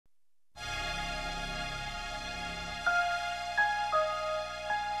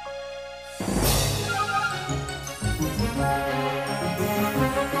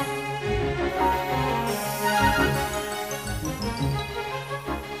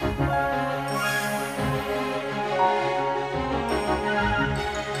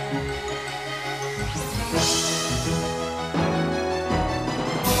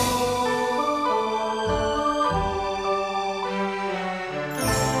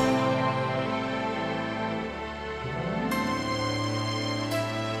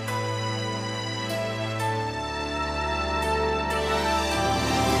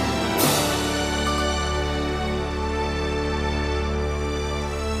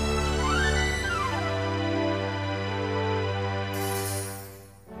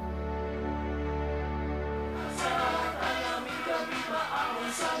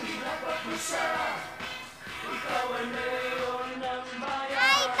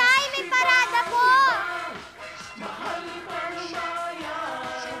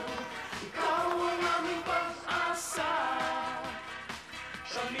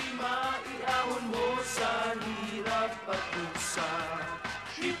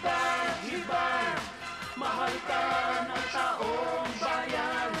Hibang-hibang, mahal ka ng taong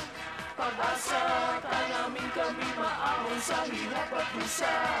bayan. Pag-asa ka namin kami maahon sa hirap at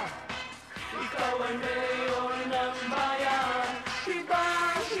dusa. Ikaw ay mayor ng bayan.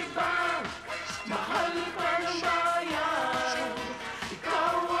 Hibang-hibang, mahal ka ng bayan.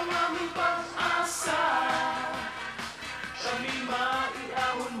 Ikaw ang aming pag-asa. Kami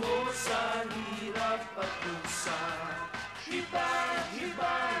maiahon mo sa hirap at dusa.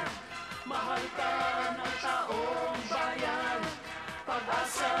 Hibang-hibang, mahal ka ng taong bayan.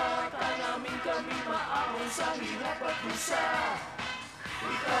 Pag-asa ka namin kami maahon sa hirap at dusa.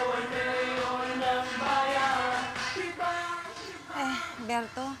 Ikaw ay mayor ng bayan.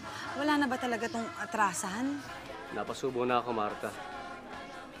 Berto, wala na ba talaga tong atrasan? Napasubo na ako, Marta.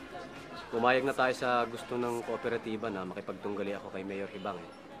 Pumayag na tayo sa gusto ng kooperatiba na makipagtunggali ako kay Mayor Hibang.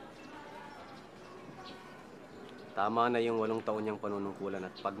 Tama na yung 8 taon niyang panunungkulan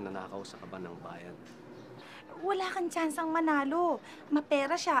at pagnanakaw sa kaban ng bayan. Wala kang tsansang manalo.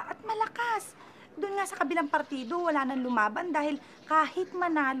 Mapera siya at malakas. Doon nga sa kabilang partido, wala nang lumaban dahil kahit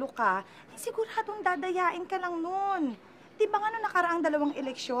manalo ka, siguradong dadayain ka lang nun. Di ba nga nung nakaraang 2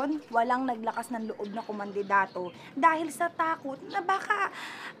 eleksyon, walang naglakas ng loob na kumandidato dahil sa takot na baka,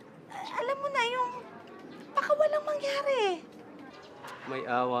 alam mo na yung, baka walang mangyari. May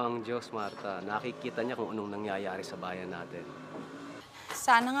awa ang Diyos, Marta. Nakikita niya kung anong nangyayari sa bayan natin.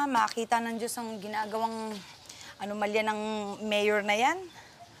 Sana nga makita ng Diyos ang ginagawang anomalya ng mayor na yan.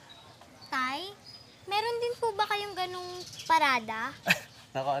 Tay, meron din po ba kayong ganung parada?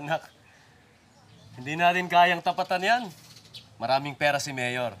 Nako, anak. Hindi natin kayang tapatan yan. Maraming pera si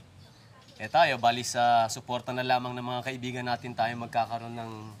Mayor. Tayo, bali sa suporta na lamang ng mga kaibigan natin tayo magkakaroon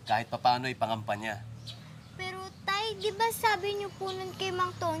ng kahit papano ipangampanya. Pero tay, di ba sabi niyo po nun kay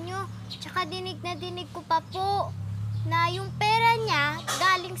Mang Tonyo, tsaka dinig na dinig ko pa po, na yung pera niya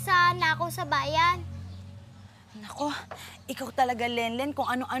galing sa nakaw sa bayan? Nako, ikaw talaga, Lenlen, kung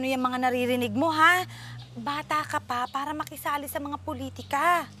ano-ano yung mga naririnig mo, ha? Bata ka pa para makisali sa mga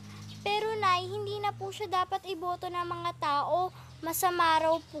politika. Pero nay, hindi na po siya dapat iboto ng mga tao. Masama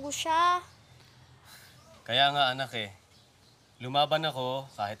raw po siya. Kaya nga, anak lumaban ako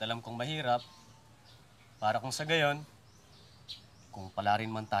kahit alam kong mahirap para kung sa gayon, kung pala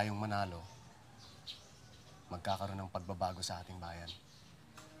rin man tayong manalo, magkakaroon ng pagbabago sa ating bayan.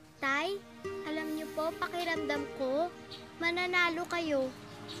 Tay, alam niyo po, pakiramdam ko, mananalo kayo.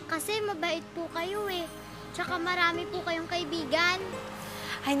 Kasi mabait po kayo Tsaka marami po kayong kaibigan.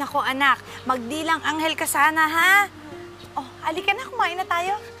 Ay nako, anak, magdilang anghel ka sana, ha? Oh, halika na, kumain na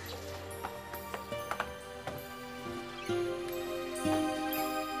tayo.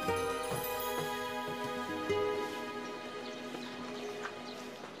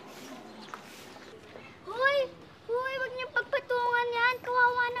 Huwag niyong pagpatungan yan.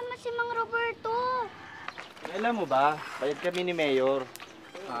 Kawawa naman si Mang Roberto. Alam mo ba, bayad kami ni Mayor.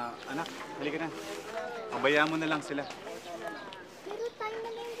 Anak, halika na. Pabayaan mo na lang sila. Pero tayo na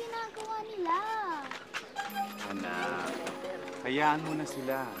lang yung ginagawa nila. Anak, hayaan mo na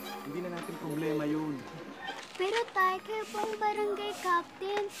sila. Hindi na natin problema yun. Pero tay, kayo pong barangay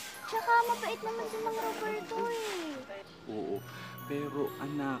captain. Tsaka mabait naman si Mang Roberto Oo, pero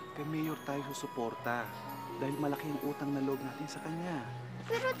anak, kay Mayor tayo susuporta. Dahil malaki ang utang na loob natin sa kanya.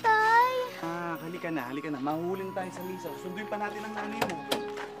 Pero tay... Halika na. Mahulin tayo sa misa. Sunduin pa natin ang nanay mo.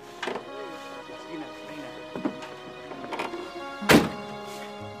 Sige na, tayo na.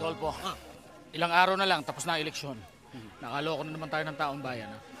 Dolpo, ilang araw na lang tapos na ang eleksyon. Nakaloko na naman tayo ng taong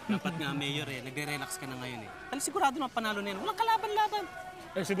bayan. Dapat nga, Mayor nagre-relax ka na ngayon Ano sigurado na panalo na yan? Walang kalaban-laban.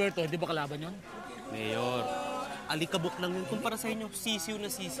 Si Berto, hindi ba kalaban yun? Mayor, alikabok lang yun kumpara sa inyo. Sisiw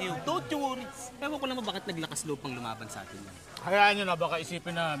na sisiw. Don't you worry. Ewan ko naman bakit naglakas loob pang lumaban sa atin. Hayaan nyo na, baka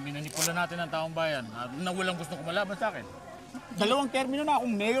isipin na minanipula natin ang taong bayan na walang gusto kumalaban sa akin. 2 termino na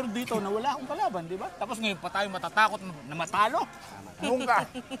akong mayor dito na wala akong kalaban, di ba? Tapos ngayon pa tayo matatakot na matalo. Nunga.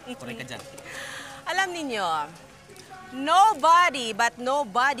 Correct ka dyan. Alam ninyo,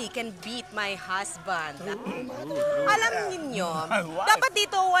 nobody can beat my husband. Alam ninyo, dapat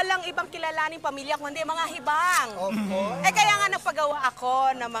dito walang ibang kilalaning pamilya kundi mga hibang. Kaya nga nagpagawa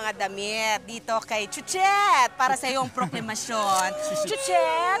ako ng mga damit dito kay Chuchet para sa iyong proklamasyon.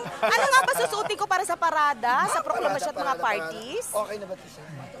 Chuchet, ano nga ba susuotin ko para sa parada, sa proklamasyon at mga parties? Okay na ba ito siya?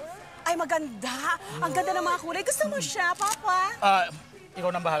 Ay, maganda. Ang ganda ng mga kulay. Gusto mo siya, Papa?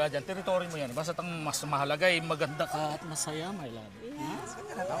 Ikaw nang bahala dyan. Territory mo yan. Basta mas mahalaga maganda ka at masaya, my love.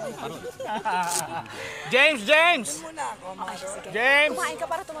 James! James! Kumain ka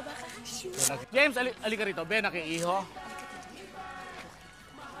para tumaba ka. James, alika rito. Ben, nakiiho.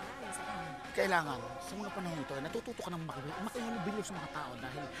 kailangan, sa mga panahon ito, natututo ka ng makihalubilo sa mga tao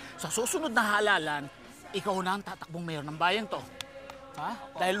dahil sa susunod na halalan, ikaw na ang tatakbong mayor ng bayan to.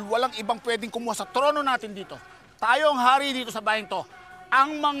 Ha? Dahil walang ibang pwedeng kumuha sa trono natin dito. Tayo ang hari dito sa bayan to.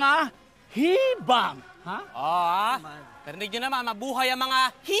 Ang mga hibang. Ha? Oo, ha? Parinig nyo naman, mabuhay ang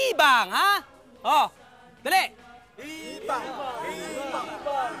mga hibang, ha? Oh, dali! Hibang! Hibang!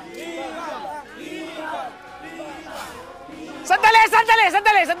 Hibang! Hibang! Sandali!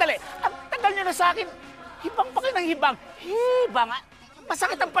 Ang tagal nyo na sa akin. Hibang pa kayo ng hibang. Hibang, ha?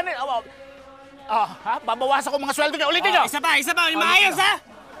 Masakit ang panin. Ha? Babawasan ko mga sweldo niyo. Ulitin nyo! Isa pa! Maayos, ha?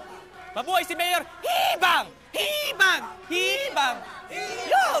 Mabuhay si Mayor! Hibang!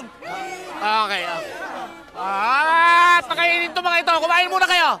 Yun! Okay. Pakainin to mga ito. Kumain muna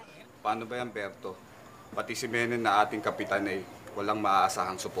kayo. Paano ba yan, Berto? Pati si Menen na ating kapitan ay walang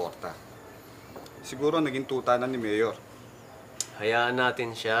maaasahang suporta. Siguro naging tuta na ni Mayor. Hayaan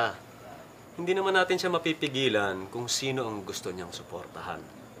natin siya. Hindi naman natin siya mapipigilan kung sino ang gusto niyang suportahan.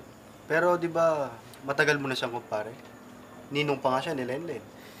 Pero di ba matagal mo na siyang kumpare? Ninong pa nga siya ni Lenlen.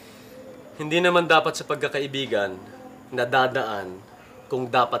 Hindi naman dapat sa pagkakaibigan nadadaan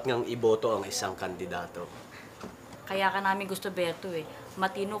kung dapat ngang iboto ang isang kandidato. Kaya ka namin gusto, Berto eh.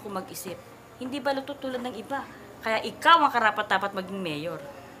 Matino kung mag-isip. Hindi ba tulad ng iba? Kaya ikaw ang karapat-dapat maging mayor.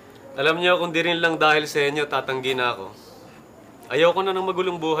 Alam niyo, kung di rin lang dahil sa inyo, tatanggi na ako. Ayoko na ng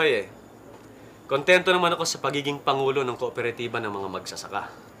magulong buhay eh. Kontento naman ako sa pagiging pangulo ng kooperatiba ng mga magsasaka.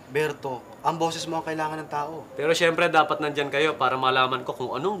 Berto, ang boses mo ang kailangan ng tao. Pero siyempre, dapat nandyan kayo para malaman ko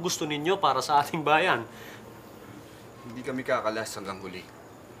kung anong gusto ninyo para sa ating bayan. Hindi kami kakalas hanggang huli.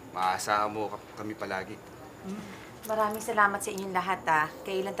 Maasahan mo kami palagi. Maraming salamat sa inyong lahat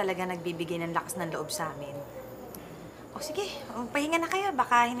Kailan talaga nagbibigay ng lakas ng loob sa amin. O sige, pahinga na kayo.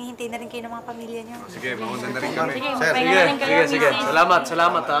 Baka hinihintay na rin kayo ng mga pamilya niyo. Sige, mauna na rin kami. Pahinga na rin kayo. Sige. Salamat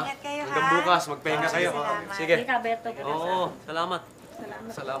ha. Ingat kayo, Hanggang bukas, magpahinga kayo. Sige. Sige ka, Berto. Oo, salamat.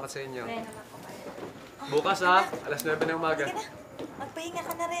 Salamat sa inyo. Bukas alas 9 ng umaga. Sige na, magpahinga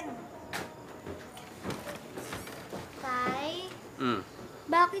ka na rin. Tay,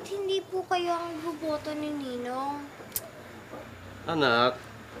 bakit hindi po kayo ang buboto ni Ninong? Anak,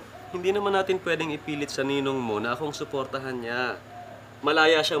 hindi naman natin pwedeng ipilit sa ninong mo na akong suportahan niya.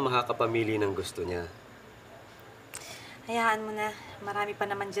 Malaya siyang makakapamili ng gusto niya. Hayaan mo na. Marami pa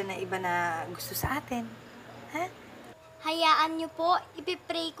naman dyan na iba na gusto sa atin. Ha? Hayaan niyo po,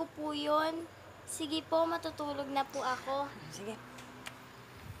 ipipray ko po yun. Sige po, matutulog na po ako. Sige.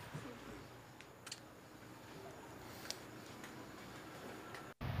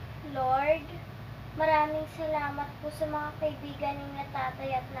 Lord, maraming salamat po sa mga kaibigan ni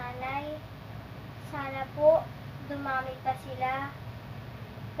tatay at nanay. Sana po, dumami pa sila.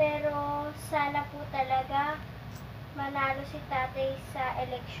 Pero sana po talaga manalo si tatay sa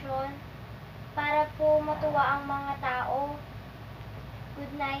eleksyon para po matuwa ang mga tao.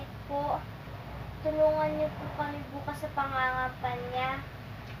 Good night po. Tulungan niyo po kami bukas sa pangangampanya.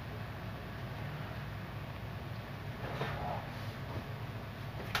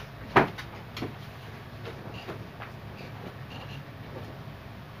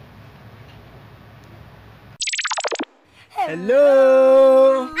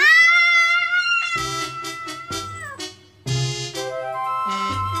 Hello!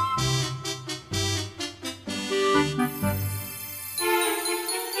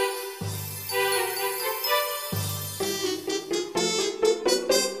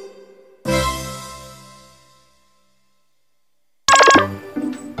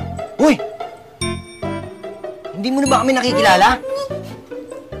 Uy! Hindi mo na ba kami nakikilala?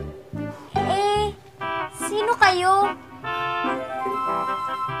 Sino kayo?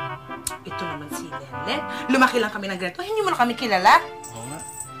 Ito naman si Lenlen. Lumaki lang kami ng ganito. Hindi mo na kami kilala. Oo nga.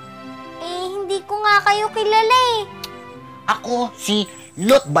 Hindi ko nga kayo kilala eh. Ako si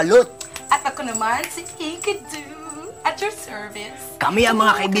Lot Balot. At ako naman si Ikadu. At your service. Kami ang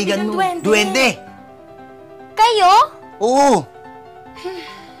mga kaibigan mo. Duwende. Kayo? Oo.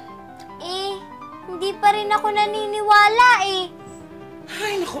 Hindi pa rin ako naniniwala eh.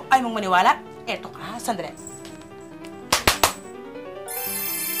 Ay, naku. Ay mong maniwala? Eto ka, sandali.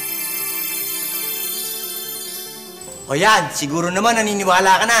 O yan, siguro naman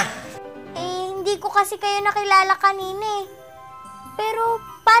naniniwala ka na. Hindi ko kasi kayo nakilala kanina eh. Pero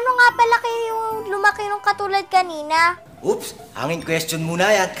paano nga pala kayo lumaki nung katulad kanina? Oops, hangin question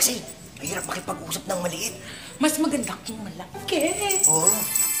muna yan kasi mahirap makipag-usap ng maliit. Mas maganda kung malaki. Oo.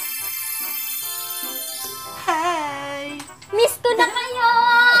 Hi! Miss ko na kayo!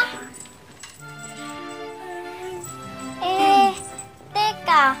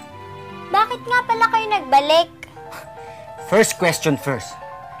 Teka. Bakit nga pala kayo nagbalik? First question first.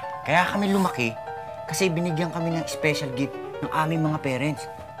 Kaya kami lumaki kasi binigyan kami ng special gift ng aming mga parents.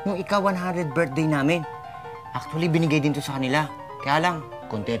 Nung ika-100 birthday namin. Actually, binigay din to sa kanila. Kaya lang,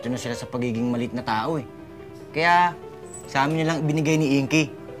 kontento na sila sa pagiging malit na tao eh. Kaya, sa amin nilang ibinigay ni Inky.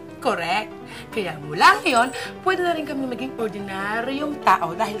 Correct. Kaya mula ngayon, pwede na rin kami maging ordinaryong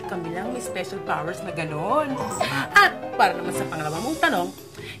tao dahil kami lang may special powers na gano'n. At para naman sa pangalawa mong tanong,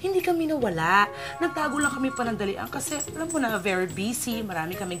 hindi kami nawala. Nagtago lang kami panandalian kasi alam mo na, very busy.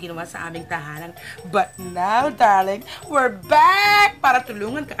 Marami kaming ginawa sa aming tahanan. But now, darling, we're back para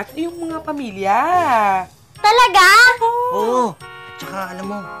tulungan ka at iyong mga pamilya. Talaga? Oo. Tsaka alam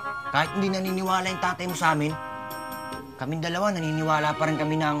mo, kahit hindi naniniwala yung tatay mo sa amin, kaming dalawa naniniwala pa rin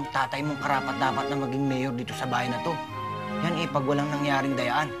kami ng tatay mong karapat-dapat na maging mayor dito sa bahay na to. Yan eh, pag walang nangyaring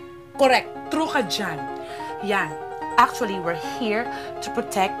dayaan. Correct. True ka dyan. Yan. Actually, we're here to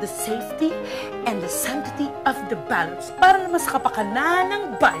protect the safety and the sanctity of the ballots para naman sa kapakanan ng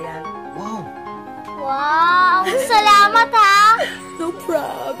bayan. Wow! Wow! Salamat ha! No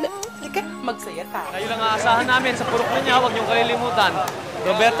problem. Halika, magsaya tayo. Kayo lang aasahan namin sa purok niya, huwag niyong kalilimutan.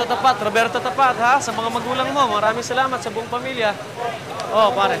 Roberto Tapat, ha? Sa mga magulang mo, maraming salamat sa buong pamilya.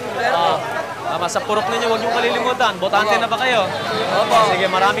 Oh, pare. Tama, sa purok ninyo, huwag niyong kalilimutan. Botante na ba kayo? Opo. Sige,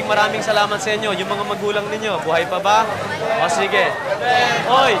 maraming salamat sa inyo. Yung mga magulang ninyo, buhay pa ba? O, sige.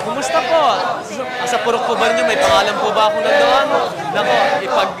 Oy, kumusta po? Sa purok po ba ninyo, may pangalan po ba akong nandoon? Nako,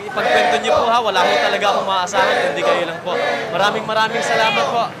 ipagkwento niyo po ha. Wala ko talaga akong maasahan, kundi kayo lang po. Maraming salamat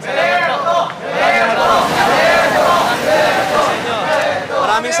po. Salamat po.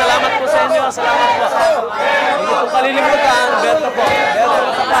 Maraming salamat po sa inyo. Salamat po. Hindi po kalilimutan. Berto po.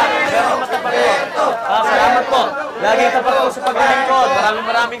 Berto matapat po. Salamat po. Laging tapat po sa paglilingkod.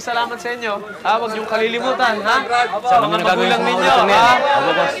 Maraming salamat sa inyo. Huwag niyong kalilimutan, ha? Sa mga magulang ninyo, ha?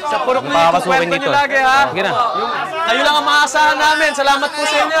 Sa purok ninyo, kwento niyo lagi, ha? Kayo lang ang maasahan namin. Salamat po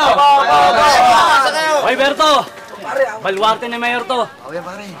sa inyo. Hoy, Berto. Balwarte ni Mayor to.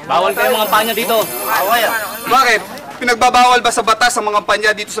 Bawal kayo mga panya dito. Bakit? Pinagbabawal ba sa batas ang mga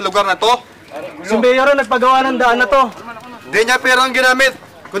panya dito sa lugar na to? Si Mayor ang nagpagawa ng daan na to. Hindi niya pera ang ginamit,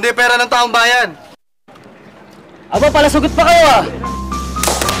 kundi pera ng taong bayan. Aba, palasugot pa kayo ah!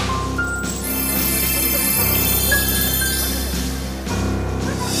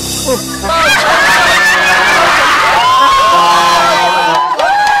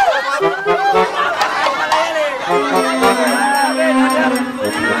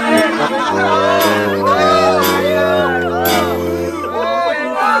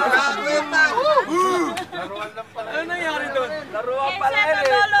 Ano nangyari doon? Laruan pala eh!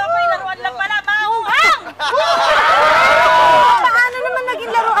 Laruan lang pala, mahuhang! Paano naman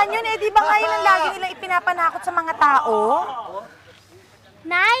naging laruan yun? Eh, di ba ngayon ang lagi nilang ipinapanakot sa mga tao?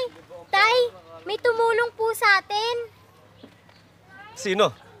 Nay, Tay, may tumulong po sa atin.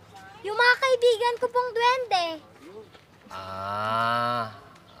 Sino? Yung mga kaibigan ko pong duwende.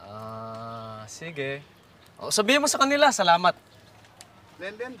 Sige. O, sabihin mo sa kanila, salamat.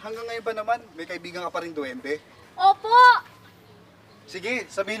 Lenden, hanggang ngayon ba naman, may kaibigan ka pa rin duwende? Opo! Sige,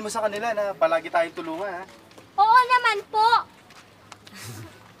 sabihin mo sa kanila na palagi tayong tulungan, ha? Oo naman po!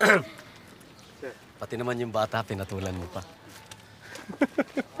 Pati naman yung bata, pinatulan mo pa.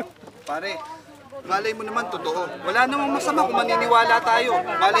 Pare, malay mo naman totoo. Wala namang masama kung maniniwala tayo.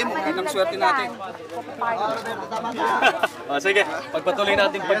 Malay mo, ganang swerte natin. Sige, pagpatuloy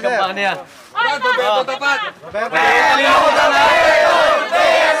natin pagkampanya.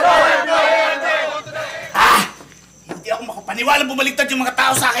 Hindi ako makapaniwala bumaligtad yung mga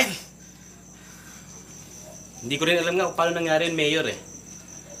tao sa akin. Hindi ko rin alam nga kung paano nangyari yung mayor eh.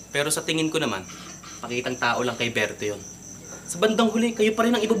 Pero sa tingin ko naman, pakitang tao lang kay Berto yun. Sa bandang huli, kayo pa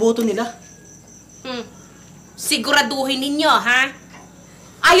rin ang iboboto nila. Siguraduhin ninyo, ha?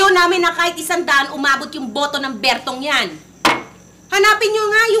 Ayaw namin na kahit 100 umabot yung boto ng Bertong yan. Hanapin nyo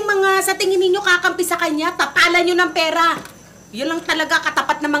nga yung mga sa tingin ninyo kakampi sa kanya, tapalan nyo ng pera. Yun lang talaga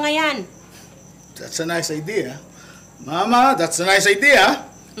katapat na mga yan. That's a nice idea. Mama, that's a nice idea.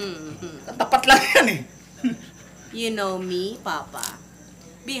 Tapat lang yan eh. You know me, Papa.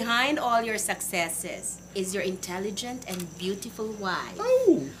 Behind all your successes is your intelligent and beautiful wife.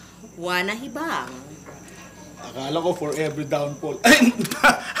 Oh. Juana Hibang. Akala ko for every downfall.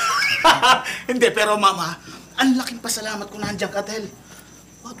 Hindi, pero Mama, ang laking pasalamat ko nandiyan ka, Tel.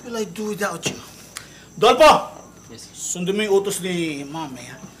 What will I do without you? Dolpo! Yes. Sundin mo yung utos ni Mama,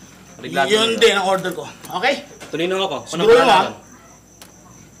 ha? Reglado Yun din ang order ko, okay? Tuloy na ako. Siguro mo, ha?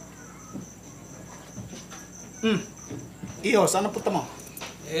 Iyo, saan ang punta mo?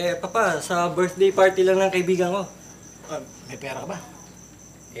 Papa, sa birthday party lang ng kaibigan ko. May pera ka ba?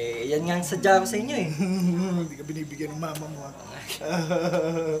 Yan nga ang sadya ko sa inyo eh. Hindi ka binibigyan ng mama mo, ha?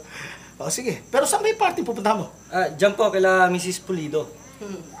 Sige. Pero saan may party pupunta mo? Diyan po, kila Mrs. Pulido.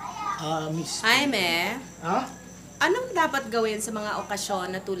 Miss... Jaime, Ha? anong dapat gawin sa mga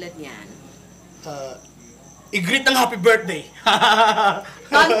okasyon na tulad niyan? I-greet ng happy birthday.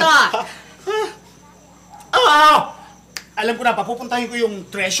 Tontot! Alam ko na, papupuntahin ko yung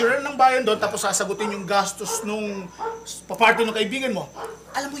treasurer ng bayan doon, tapos sasagutin yung gastos nung paparty ng kaibigan mo.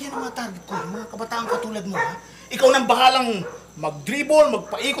 Alam mo yan ang mga target ko, yung mga kabataan katulad mo, ha? Ikaw nang bahalang mag-dribble,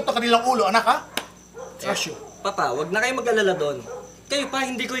 magpaikot ng kanilang ulo, anak, ha? Trust you. Papa, wag na kayo mag-alala doon. Kayo pa,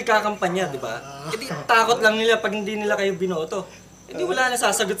 hindi ko ikakampanya, di ba? Hindi, takot lang nila pag hindi nila kayo binoto. Hindi wala na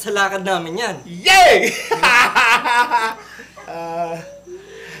sasagot sa lakad namin yan. Yay!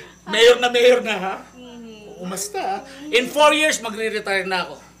 Mayor na, ha? Umasta, ha? In 4 years, magre-retire na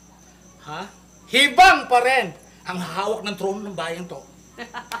ako. Ha? Hibang pa rin ang hawak ng trono ng bayan to.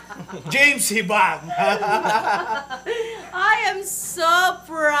 James Hibang. I am so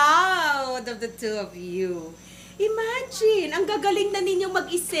proud of the two of you. Imagine, ang gagaling na ninyong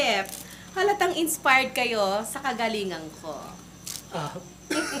mag-isip. Halatang inspired kayo sa kagalingan ko.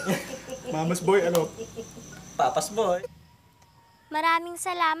 Mama's boy, ano? Papa's boy. Maraming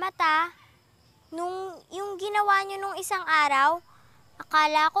salamat, ha. Yung ginawa nyo nung isang araw,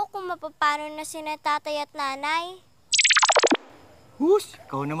 akala ko kung mapapano na sina tatay at nanay. Hus!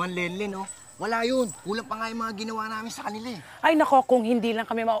 Ikaw naman, Lenlen, oh. Wala yun. Kulang pa nga yung mga ginawa namin sa kanila eh. Ay nako, kung hindi lang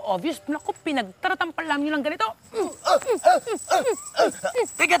kami ma-obvious, naku, pinagtaratampal lang nyo lang ganito.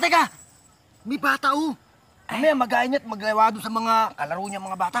 Teka! May bata, oh. Mamaya magaya niya at maglawa doon sa mga kalaro niya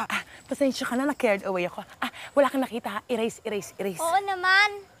mga bata. Pasensya ka na, carried away ako. Wala kang nakita, ha? Erase. Oo naman.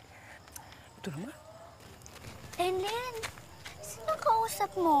 Ito naman. Ellen, sino kausap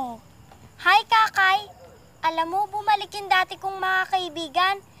mo? Hi, Kakay. Alam mo, bumalik yung dati kong mga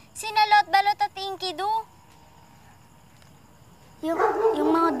kaibigan. Sina Lot, Balot at Inkidu. Yung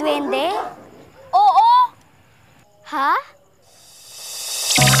mga duwende? Oo. Ha?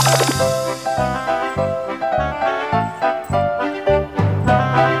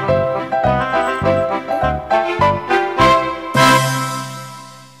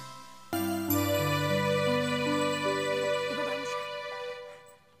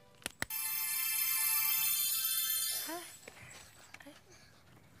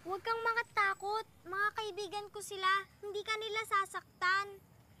 Huwag kang makatakot. Mga kaibigan ko sila. Hindi ka nila sasaktan.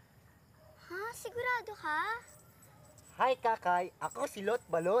 Ha? Sigurado ka? Hi, Kakay. Ako si Lot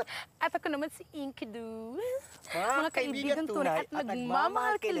Balot. At ako naman si Inkidu. Mga kaibigan tunay at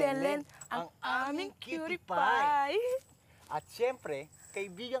nagmamahal kay Lenlen, ang aming cutie pie. At siyempre,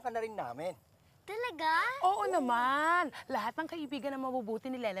 kaibigan ka na rin namin. Talaga? Oo naman. Lahat ng kaibigan na mabubuti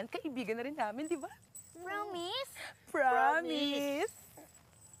ni Lenlen, kaibigan na rin namin, di ba? Promise? Promise.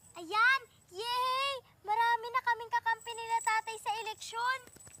 Ayan! Yay! Marami na kaming kakampi nila tatay sa eleksyon.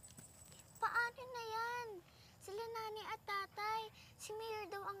 Paano na yan? Sila nanay at tatay. Si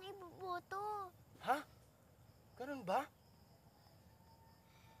Mayor daw ang iboboto. Ha? Ganun ba?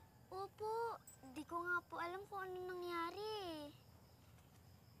 Opo. Di ko nga po alam kung ano nangyari.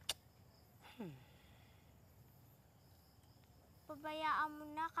 Pabayaan mo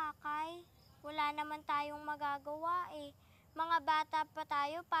na, Kakay. Wala naman tayong magagawa eh. Mga bata pa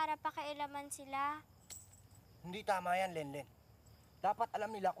tayo para pakialaman sila. Hindi tama yan, Lenlen. Dapat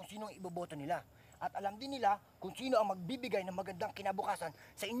alam nila kung sino ang iboboto nila. At alam din nila kung sino ang magbibigay ng magandang kinabukasan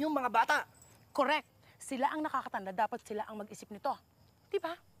sa inyong mga bata. Correct. Sila ang nakakatanda. Dapat sila ang mag-isip nito. Di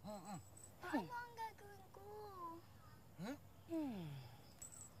ba? Ano ang gagawin ko?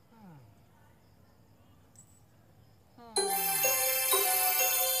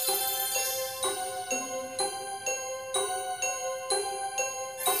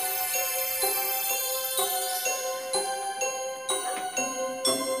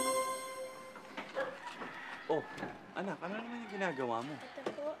 Anak, ano naman yung ginagawa mo?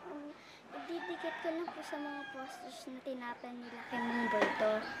 Ito po, ididikit ko lang po sa mga posters na tinapan nila kay Mang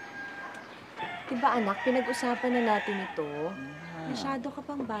Berto. Diba anak, pinag-usapan na natin ito. Masyado ka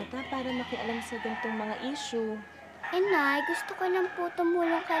pang bata para makialam sa ganitong mga issue. Nay, gusto ko lang po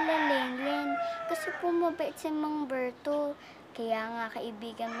tumulong kay Lenlen kasi po mabait si Mang Berto. Kaya nga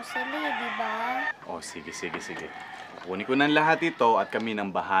kaibigan mo sila, di ba? Oh, sige. Kunin ko ng lahat ito at kami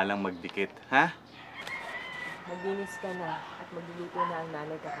nang bahalang magdikit, ha? Maglinis ka na at magluluto na ang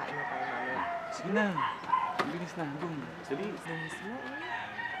nanay, kakain na tayo mamaya. Sige na. Maglinis na. Doon. Dali. Linis mo,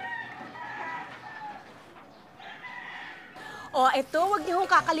 O, eto, huwag niyo hong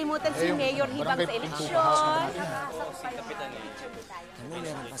kakalimutan si Mayor Hibang sa eleksyon.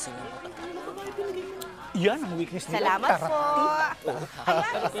 Meron pa silang Yan ang weakness nila. Salamat po.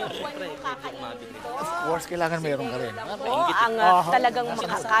 Ayan, isang buwan yung kakainin ito. Of course, kailangan meron ka rin. Oo, ang talagang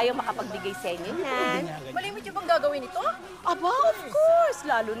kaya makapagbigay sa inyo yan. Malimit yung bang gagawin ito? Aba, of course.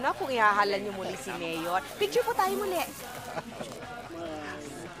 Lalo na kung ihahalan niyo muli si Mayor. Picture po tayo muli.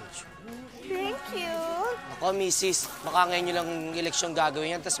 Thank you. Ako, misis, baka ngayon nyo lang eleksyon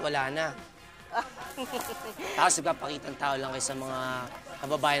gagawin yan, tapos wala na. Tapos nagpapakita ng tao lang kayo sa mga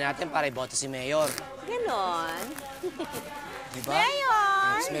kababayan natin para iboto si Mayor. Ganon. Diba?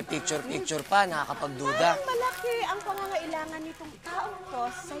 Mayor! Tapos may picture-picture pa, nakakapagduda. Parang malaki ang pangangailangan nitong taong to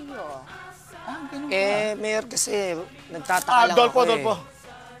sa'yo. Mayor kasi, nagtataka lang Dolpo, ako Dolpo.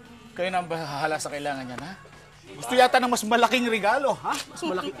 Kayo na ang bahala sa kailangan niyan, ha? Gusto yata ng mas malaking regalo, ha? Mas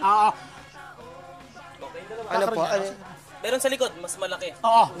malaking... Ano po? Meron sa likod, mas malaki.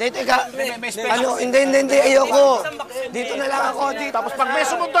 Oo. Hindi, teka. May special. Ano? Hindi, ayoko. Dito na lang ako. Dito. Tapos pag may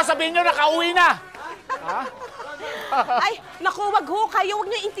sumunod doon, sabihin nyo, nakauwi na. Ha? Ay, naku, wag ho kayo. Huwag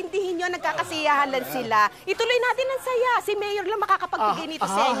niyo intindihin yun. Nagkakasiyahan lang sila. Ituloy natin ang saya. Si Mayor lang makakapagbigay nito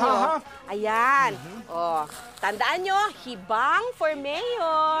sa inyo. Ayan. Oh, tandaan nyo, hibang for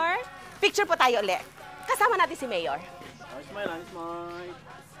Mayor. Picture po tayo ulit. Kasama natin si Mayor. Smile.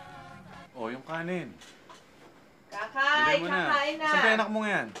 Oh, yung kanin. Kakay, Bigyan mo na. kakain na. Saan kaya anak mo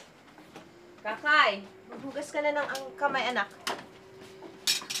ngayon? Kakay, maghugas ka na ng kamay, anak.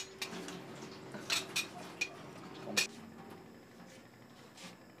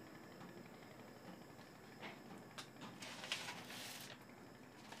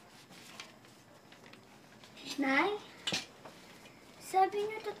 Nay, sabi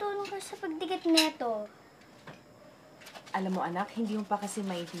niyo tutulong ka sa pagdikit neto. Alam mo anak, hindi mo pa kasi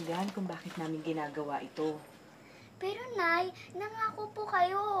maintindihan kung bakit namin ginagawa ito. Pero Nay, nangako po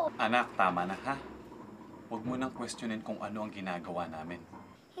kayo. Anak, tama na ha. Huwag mo nang questionin kung ano ang ginagawa namin.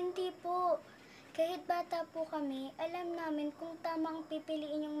 Hindi po. Kahit bata po kami, alam namin kung tama ang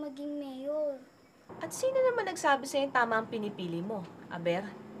pipiliin yung maging mayor. At sino naman nagsabi sa'yo tama ang pinipili mo, Aber?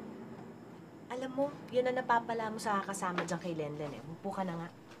 Alam mo, yun ang napapala mo sa kasama dyan kay Lenlen eh. Upo ka na nga.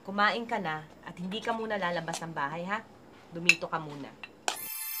 Kumain ka na at hindi ka muna lalabas ng bahay, ha? Dumito ka muna.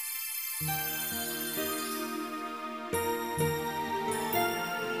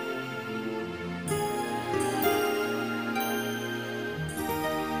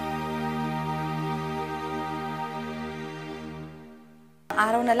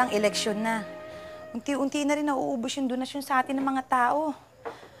 Araw na lang, eleksyon na. Unti-unti na rin nauubos yung donasyon sa atin ng mga tao.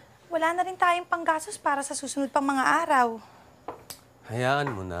 Wala na rin tayong panggastos para sa susunod pang mga araw. Hayaan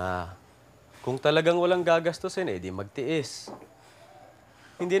mo na. Kung talagang walang gagastusin, di magtiis.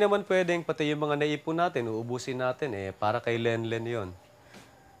 Hindi naman pwedeng pati yung mga naipon natin, uubusin natin para kay Lenlen yon.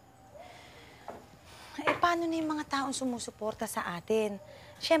 Paano na yung mga taong sumusuporta sa atin?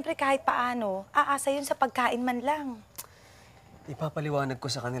 Siyempre kahit paano, aasa yun sa pagkain man lang. Ipapaliwanag ko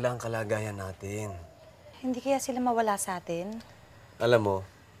sa kanila ang kalagayan natin. Hindi kaya sila mawala sa atin? Alam mo,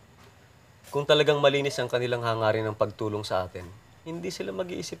 kung talagang malinis ang kanilang hangarin ng pagtulong sa atin, hindi sila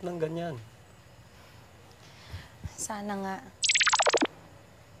mag-iisip ng ganyan. Sana nga.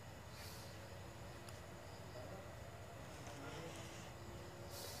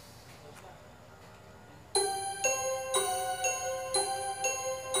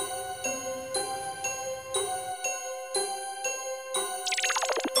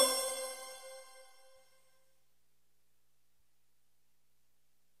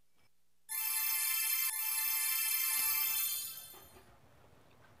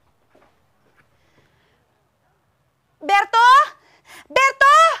 Berto!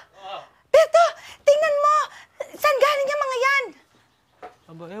 Berto! Berto! Tingnan mo! Saan galing yung mga yan?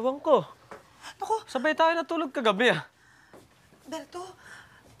 Aba, ewan ko. Naku. Sabay tayo natulog kagabi Berto,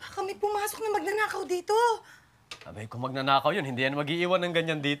 baka may pumasok na magnanakaw dito. Abay, kung magnanakaw yun, hindi yan mag-iiwan ng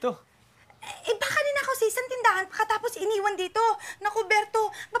ganyan dito. Baka ninakaw sa isang tindahan pagkatapos iniwan dito. Naku,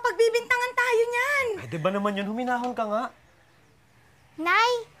 Berto, mapagbibintangan tayo niyan. Di ba naman yun, huminahon ka nga.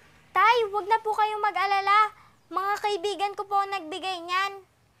 Nay, Tay, huwag na po kayong mag-alala. Mga kaibigan ko po ang nagbigay niyan.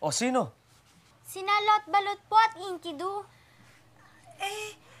 O, sino? Sina Lot Balot po at Inkidu.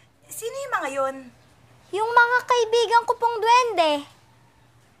 Sino yung mga yon? Yung mga kaibigan ko pong duwende.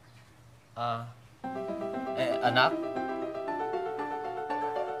 Anak?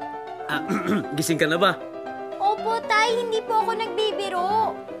 Gising ka na ba? Opo, Tay, hindi po ako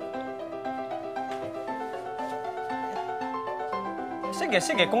nagbibiro.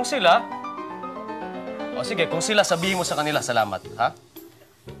 Sige, kung sila... O sige, kung sila, sabihin mo sa kanila salamat, ha?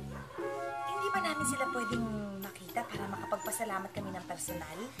 Hindi ba namin sila pwedeng makita para magpasalamat kami ng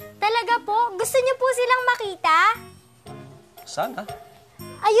personal? Talaga po? Gusto niyo po silang makita? Sana.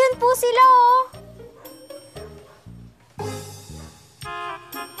 Ayun po sila, oh.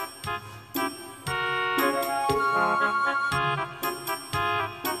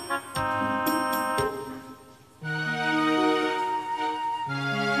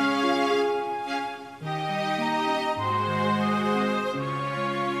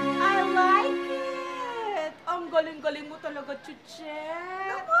 Galing-galing mo talaga, Chuchet.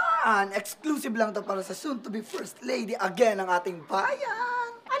 Naman! Exclusive lang to para sa soon-to-be First Lady again ng ating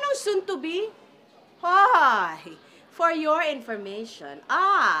bayan. Anong soon to be? Hoy! For your information,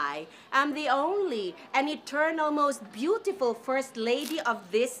 I am the only and eternal most beautiful First Lady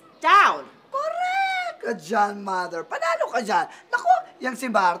of this town. Correct ka dyan, Mother. Panalo ka dyan. Naku, yang si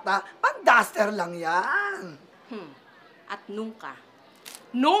Marta, pang-duster lang yan. At nungka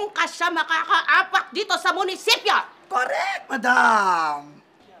siya makakaapak dito sa munisipyo! Correct, Madam!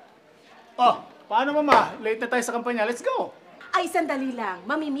 Oh, paano mama? Late na tayo sa kampanya. Let's go! Ay, sandali lang.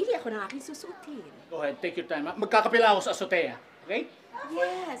 Mamimili ako ng aking susuotin. Go ahead, take your time. Magkakapila ako sa azotea. Okay?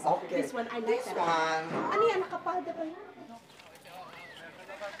 Yes. Okay. This one, I like that. one. Ano yan? Nakapalda ba yan?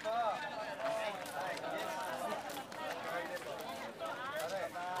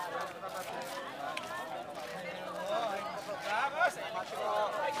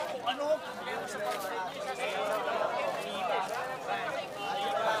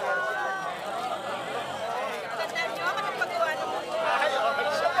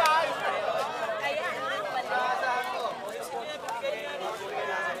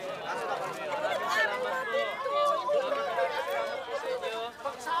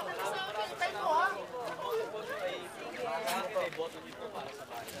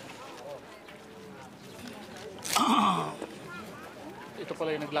 Ito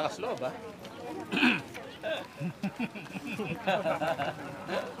pala yung naglakas loob, ha?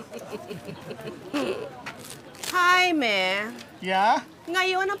 Jaime. Yeah?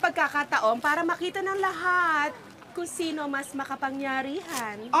 Ngayon ang pagkakataon para makita ng lahat kung sino mas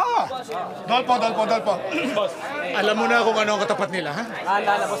makapangyarihan. Ah! Dolpo. Alam mo na kung ano ang katapat nila, ha?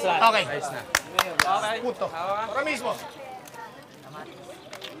 Lalabos lahat. Okay. Ayos na. Punto. Para mismo.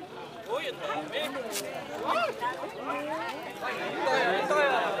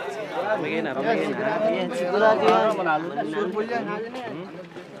 Ramigin na. Sigurado yan. Surbol yan.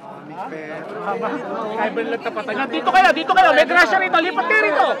 Kaya ba nilang tapatan yan? Dito kayo. May grasya rito. Lipat kayo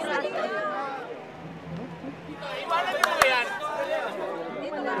rito.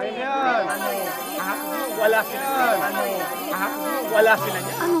 Wala sila. Wala sila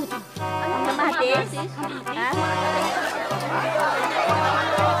niya. Ano to? Ang kamatis? Ha?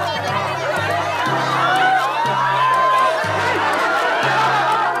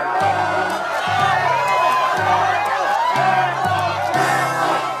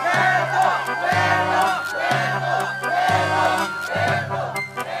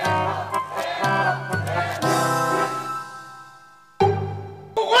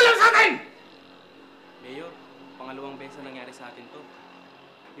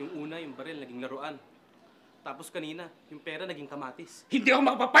 Yung una, yung baril, naging laruan. Tapos kanina, yung pera naging kamatis. Hindi ako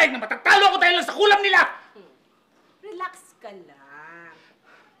makapapayag na matatalo ako dahil lang sa kulam nila! Relax ka lang.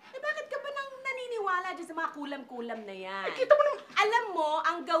 Eh bakit ka ba nang naniniwala dyan sa mga kulam-kulam na yan? Ay, kita mo naman! Alam mo,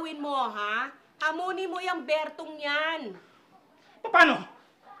 ang gawin mo, ha? Hamunin mo yung Bertong yan. Paano?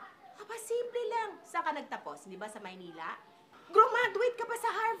 Aba, simple lang. Saan ka nagtapos? Di ba sa Maynila? Graduate ka pa sa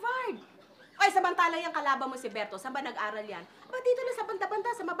Harvard. Ay, samantala yung kalaban mo si Berto, saan ba nag-aral yan? Aba, dito lang sa banda-banda,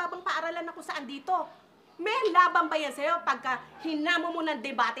 sa mababang paaralan na kung saan dito. May laban ba yan sa'yo pagka hinamo mo ng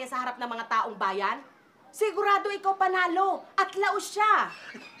debate sa harap ng mga taong bayan? Sigurado ikaw panalo at laos siya.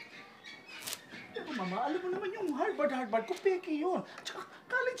 Mama, alam mo naman yung Harvard ko, peke yun. Tsaka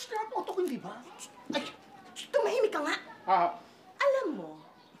college na ako, hindi ba? Ay, tumahimik ka nga. Alam mo,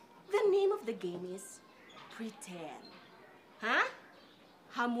 the name of the game is pretend. Ha?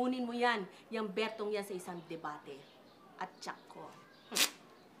 Hamunin mo yan, yung Bertong yan sa isang debate. At tsak ko.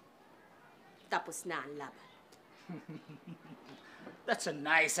 Tapos na ang laban. That's a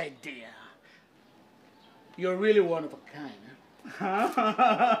nice idea. You're really one of a kind, huh?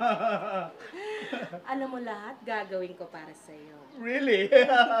 Alam mo lahat, gagawin ko para sa'yo. Really?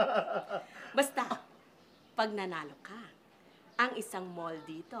 Basta, pag nanalo ka, ang isang mall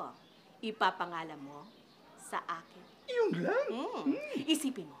dito, ipapangalan mo sa akin. Yun lang?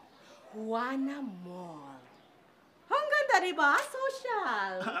 Isipin mo, Juana Mall. Ang ganda, di ba?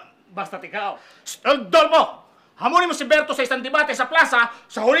 Social. Basta't ikaw. Dolpo! Hamunin mo si Berto sa isang debate sa plaza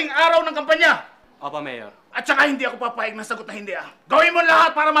sa huling araw ng kampanya. Opo, Mayor. At saka hindi ako papayag ng sagot na hindi, ah. Gawin mo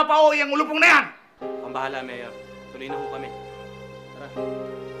lahat para mapauwi ang ulupong na yan! Ang bahala, Mayor. Tuloy na ho kami. Tara.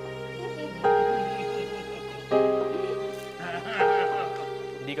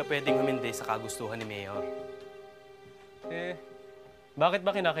 Hindi ka pwedeng humindi sa kagustuhan ni Mayor. Bakit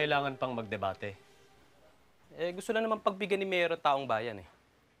ba kinakailangan pang magdebate? Gusto lang naman pagbigyan ni Mayor ang taong bayan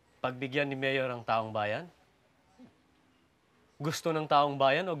Pagbigyan ni Mayor ang taong bayan? Gusto ng taong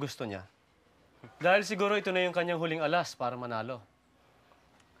bayan o gusto niya? Dahil siguro ito na yung kanyang huling alas para manalo.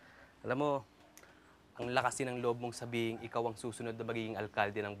 Alam mo, ang lakas din ng loob mong sabihin ikaw ang susunod na magiging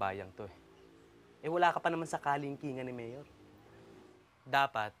alkalde ng bayang to wala ka pa naman sa kalingkingan ni Mayor.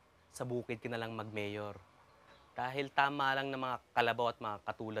 Dapat, sa bukid ka na lang mag-mayor. Dahil tama lang na mga kalabaw at mga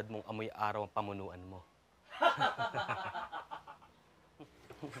katulad mong amoy araw ang pamunuan mo.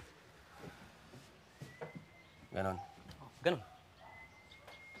 Ganon. Ganon.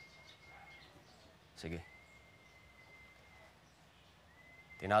 Sige.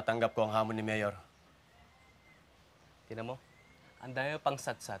 Tinatanggap ko ang hamon ni Mayor. Tingnan mo, ang dami pang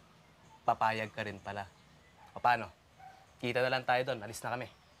satsat, papayag ka rin pala. O paano? Kita na lang tayo doon, alis na kami.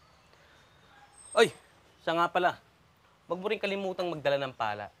 Oy, siya nga pala, wag mo rin kalimutang magdala ng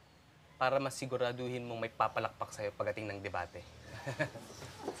pala para masiguraduhin mong may papalakpak sa'yo pagdating ng debate.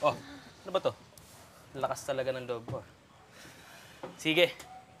 Oh, ano ba to? Lakas talaga ng loob ko. Sige,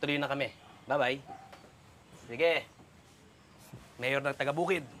 tuloy na kami. Bye-bye. Sige. Mayor ng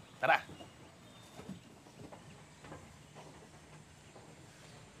taga-bukid. Tara.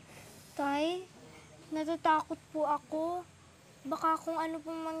 Tay, natatakot po ako. Baka kung ano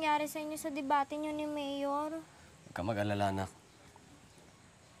pong mangyari sa inyo sa debate niyo ni Mayor. Huwag ka mag-alala, anak.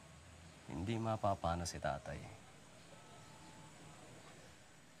 Hindi mapapano si tatay.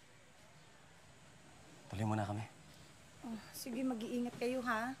 Tuloy muna kami. Oh, sige, mag-iingat kayo,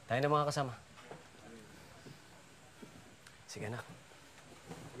 ha? Tayo na mga kasama. Sige, anak.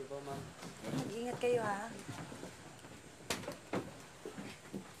 Sige po, ma'am. Mag-iingat kayo, ha?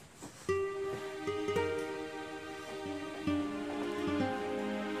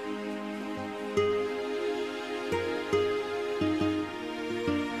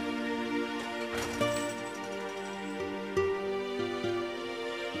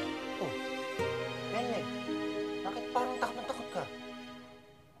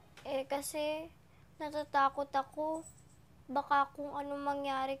 Kasi natatakot ako. Baka kung ano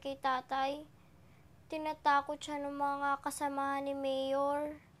mangyari kay tatay, tinatakot siya ng mga kasamahan ni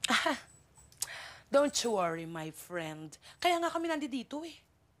Mayor. Don't you worry, my friend. Kaya nga kami nandito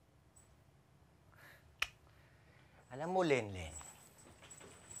Alam mo, Lenlen,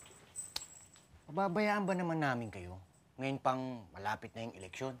 pababayaan ba naman namin kayo? Ngayon pang malapit na yung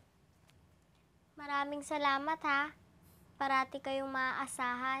eleksyon. Maraming salamat, ha. Parati kayong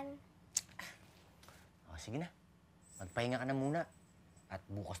maaasahan. Sige na, magpahinga ka na muna. At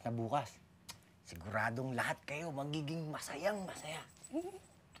bukas na bukas, siguradong lahat kayo magiging masayang masaya.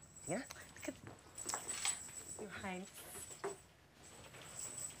 Sige na. Your Highness.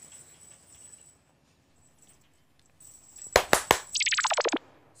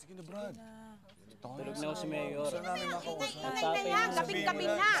 Sige na, Brad. Tulog na ako si Mayor. Gusto namin makausap. Gabing-gabi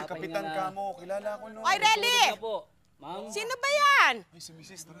na. Si Kapitan Kamo, kilala ko no. Oy, Relly! Sino ba yan? Ay, si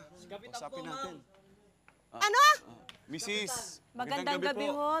Mrs. Tara. Usapin natin. Ano? Mrs. Magandang gabi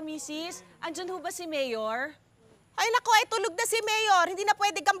ho, Mrs. Andyan ho ba si Mayor? Ay naku, ay tulog na si Mayor. Hindi na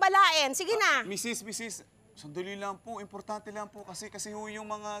pwede gambalain. Sige na. Mrs. Sandali lang po. Importante lang po kasi ho yung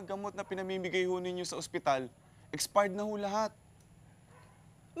mga gamot na pinamimigay ho ninyo sa ospital, expired na ho lahat.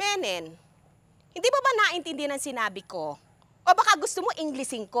 Menen, hindi ba naintindihan ang sinabi ko? O baka gusto mo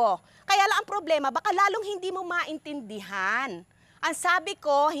Englishin ko? Kaya lang ang problema, baka lalong hindi mo maintindihan. Ang sabi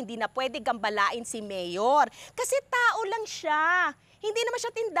ko, hindi na pwede gambalain si Mayor. Kasi tao lang siya. Hindi naman siya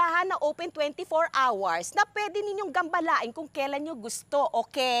tindahan na open 24 hours na pwede ninyong gambalain kung kailan nyo gusto,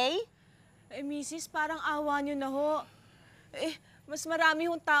 okay? Mrs., parang awa nyo na ho. Mas marami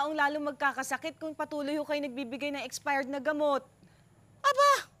hong taong lalong magkakasakit kung patuloy ho kayo nagbibigay ng expired na gamot.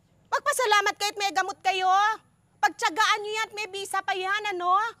 Aba, magpasalamat kayo at may gamot kayo. Pagtsagaan nyo yan at may bisa pa yan,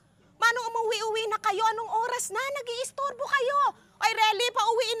 ano? Manong umuwi-uwi na kayo, anong oras na? Nag-iistorbo kayo. Ay, Relly,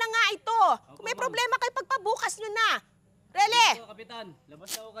 pauwiin na nga ito. Kung may problema kayo, pagpabukas nyo na. Relly! Kapitan,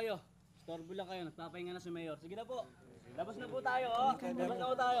 labas na po kayo. Storbo lang kayo, nagpapahinga na si Mayor. Sige na po. Labas na po tayo, Labas na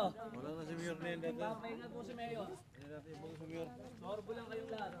po tayo. Wala na si Mayor na yun. Nagpapahinga po si Mayor. Storbo lang kayong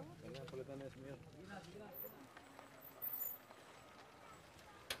lahat. Palitan na si Mayor. Sige na.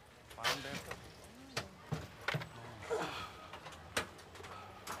 Parang Berto.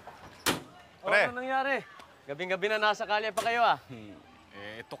 Pre! Ano nangyari? Gabing-gabi na nasa kalye pa kayo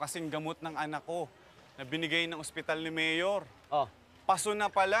Ito kasing gamot ng anak ko na binigay ng ospital ni Mayor. Oh. Paso na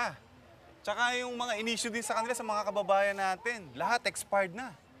pala. Tsaka yung mga in-issue din sa kanila sa mga kababayan natin. Lahat expired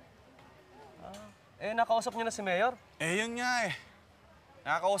na. Nakausap niyo na si Mayor? Yun nga eh.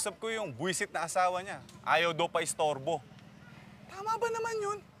 Nakakausap ko yung buwisit na asawa niya. Ayaw daw pa istorbo. Tama ba naman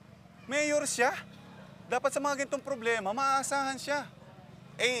yun? Mayor siya. Dapat sa mga ganitong problema, maaasahan siya.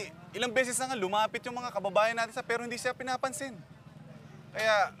 Ilang beses na nga lumapit yung mga kababayan natin pero hindi siya pinapansin.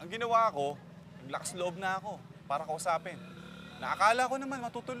 Kaya ang ginawa ko, naglakas loob na ako para kausapin. Naakala ko naman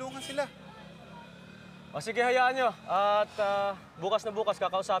matutulungan sila. O sige, hayaan nyo. At bukas na bukas,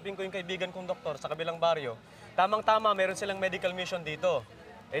 kakausapin ko yung kaibigan kong doktor sa kabilang baryo. Tamang-tama, meron silang medical mission dito.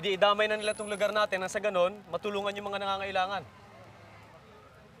 Di idamay na nila itong lugar natin nang sa ganon, matulungan yung mga nangangailangan.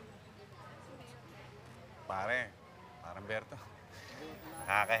 Parang Berto.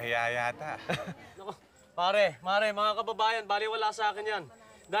 Nakakahiya yata. Pare, mga kababayan, baliwala sa akin yan.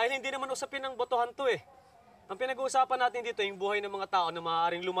 Dahil hindi naman usapin ng botohan to eh. Ang pinag-uusapan natin dito yung buhay ng mga tao na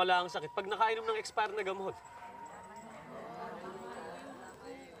maaaring lumala ang sakit pag nakainom ng expired na gamot.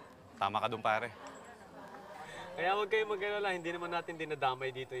 Tama ka dun, pare. Kaya huwag kayong mag-alala, hindi naman natin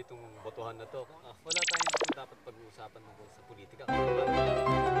dinadamay dito itong botohan na to. Wala tayong dapat pag-uusapan sa politika.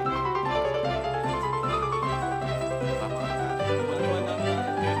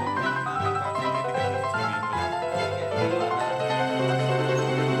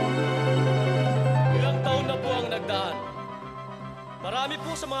 Marami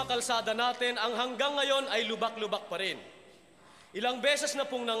po sa mga kalsada natin ang hanggang ngayon ay lubak-lubak pa rin. Ilang beses na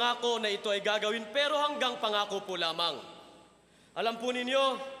pong nangako na ito ay gagawin pero hanggang pangako po lamang. Alam po ninyo,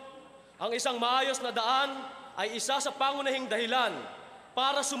 ang isang maayos na daan ay isa sa pangunahing dahilan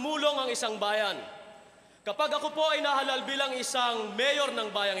para sumulong ang isang bayan. Kapag ako po ay nahalal bilang isang mayor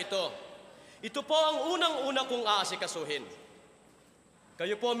ng bayang ito po ang unang-una kong aasikasuhin.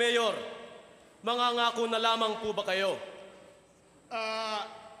 Kayo po, Mayor, mangangako na lamang po ba kayo?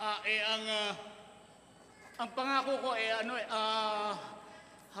 Ang pangako ko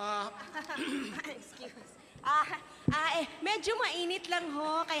Excuse. Medyo mainit lang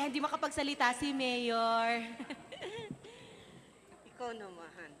ho, kaya hindi makapagsalita si Mayor. Ikaw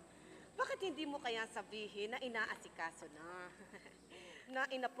naman, bakit hindi mo kaya sabihin na inaasikaso na? Na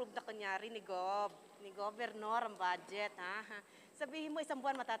inapprove na kunyari ni Gobernador ang budget, ha? Sabihin mo isang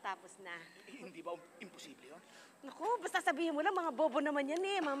buwan matatapos na. Hindi ba imposible yun? Naku, basta sabihin mo lang, mga bobo naman yan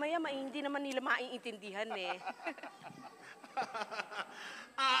eh. Mamaya hindi naman nila maiintindihan eh.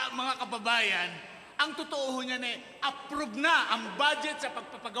 Mga kababayan, ang totoo niyan approve na ang budget sa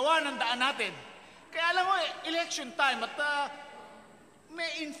pagpapagawa ng daan natin. Kaya alam mo election time at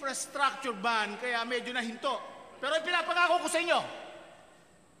may infrastructure ban, kaya medyo nahinto. Pero pinapangako ko sa inyo,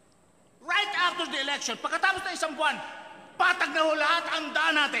 right after the election, pagkatapos ng isang buwan, patag na ho lahat ang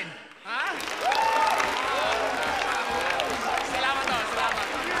daan natin. Ha? Salamat ho, salamat.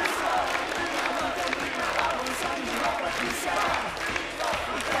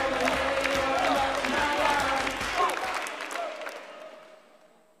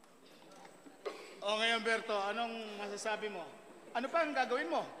 O ngayon, Berto, anong masasabi mo? Ano pa ang gagawin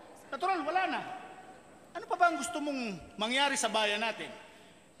mo? Natural, wala na. Ano pa ba ang gusto mong mangyari sa bayan natin?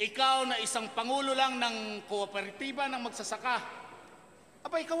 Ikaw na isang pangulo lang ng kooperatiba ng magsasaka.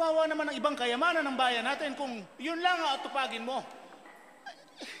 Abay, kawawa naman ang ibang kayamanan ng bayan natin kung yun lang ang atupagin mo.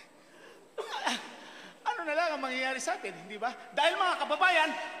 Ano na lang ang mangyayari sa atin, hindi ba? Dahil mga kababayan,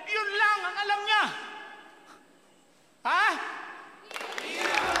 yun lang ang alam niya. Ha?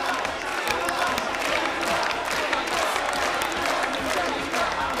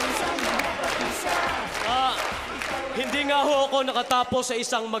 Hindi nga ho ako nakatapos sa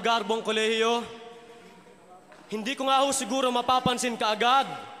isang magarbong kolehiyo. Hindi ko nga ho siguro mapapansin kaagad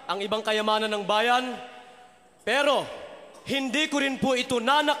ang ibang kayamanan ng bayan. Pero hindi ko rin po ito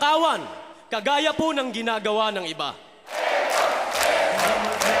nanakawan, kagaya po ng ginagawa ng iba.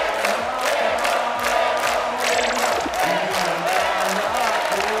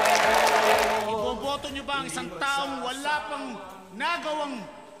 Iboboto niyo ba ang isang taong wala pang nagawang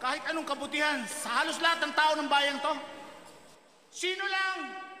kahit anong kabutihan sa halos lahat ng tao ng bayang to? Sino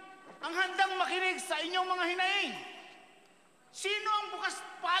lang ang handang makinig sa inyong mga hinaing? Sino ang bukas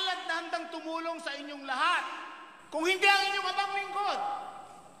palad na handang tumulong sa inyong lahat? Kung hindi ang inyong abang lingkod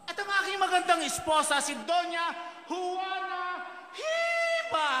at ang aking magandang esposa, si Doña Juana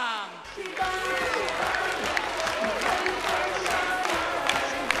Hibang!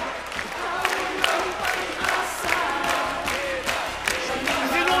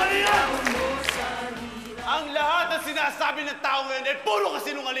 Ang lahat ng sinasabi ng tao ngayon ay puro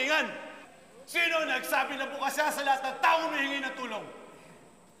kasinungalingan. Sino nagsabi na bukas siya sa lahat ng tao humihingi ng tulong?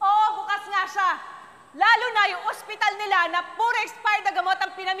 Oo, bukas nga siya. Lalo na yung ospital nila na puro expired na gamot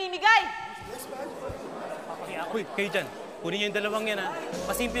ang pinamimigay. Uy, kayo dyan. Kunin niyo yung dalawang yan, ha?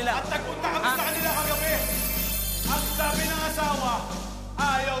 Pasimple lang. At nagpunta kami sa kanila kagabi. Ang sabi ng asawa,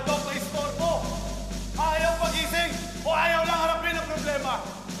 ayaw daw pa-istorbo. Ayaw pagising o ayaw lang harapin ang problema.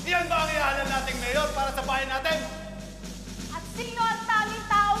 Iyan ba ang ihalan nating mayor para sa bayan natin? At sino ang tanging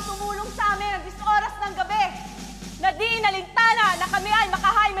taong tumulong sa amin ang 10 oras ng gabi na di inalintana na kami ay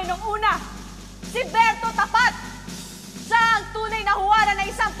makahighway nung una? Si Berto Tapat! Siya ang tunay na huwaran na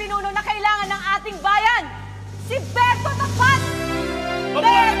isang pinuno na kailangan ng ating bayan! Si Berto Tapat! Berto!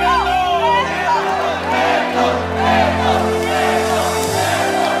 Berto! Berto! Berto!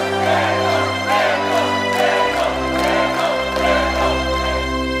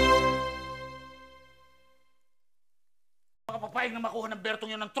 Papayag na makuha ng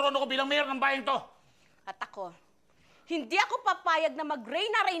Bertong yun ang trono ko bilang mayor ng bayan to. At ako, hindi ako papayag na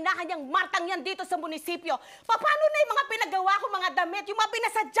mag-reyna-reynahan yung Martang yan dito sa munisipyo. Paano na yung mga pinagawa ko, mga damit, yung mga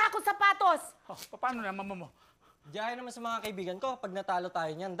pinasadya kong sapatos? Paano na, mama mo? Diyan naman sa mga kaibigan ko pag natalo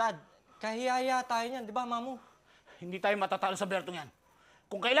tayo niyan, Dad. Kahiyaya tayo niyan, di ba, Mamu? Hindi tayo matatalo sa Bertong yan.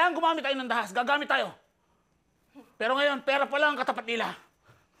 Kung kailangan gumamit tayo ng dahas, gagamit tayo. Pero ngayon, pera pa lang ang katapat nila.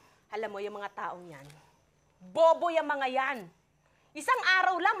 Alam mo, yung mga taong yan, bobo yung mga yan. Isang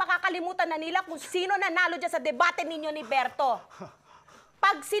araw lang makakalimutan na nila kung sino nanalo dyan sa debate ninyo ni Berto.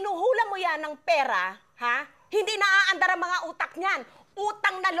 Pag sinuhulan mo yan ng pera, ha? Hindi naaandar ang mga utak niyan.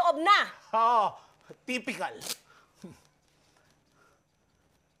 Utang na loob na. Oo, typical.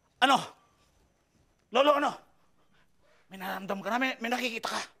 Ano? Lolo, ano? May nararamdam ka na, may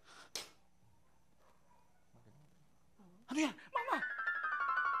nakikita ka. Ano yan? Mama!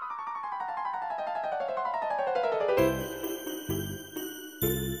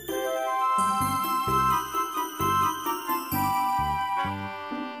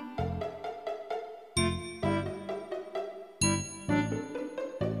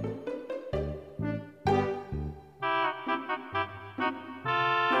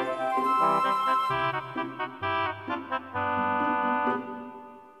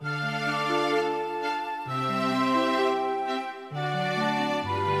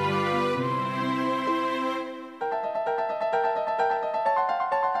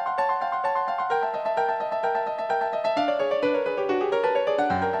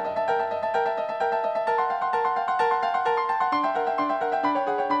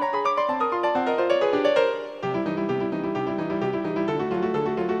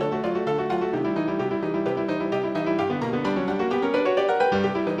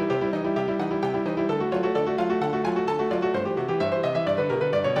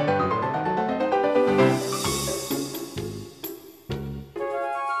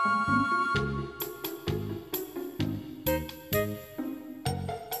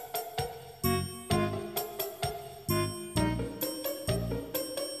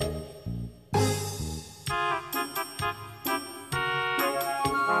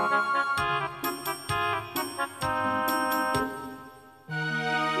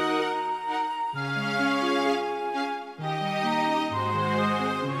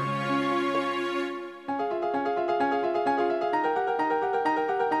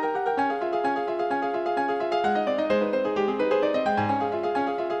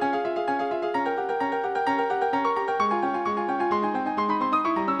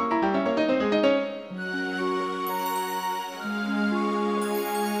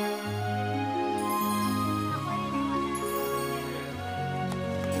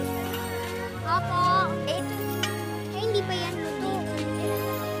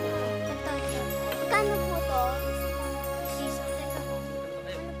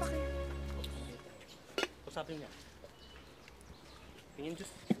 Usapin niya. Tingin Diyos.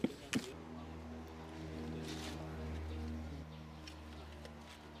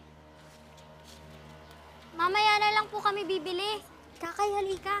 Mamaya na lang po kami bibili. Kakay,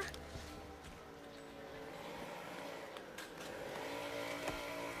 halika.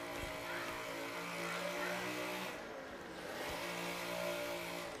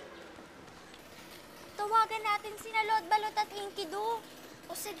 Tawagan natin sina Lot Balot at Inky Do.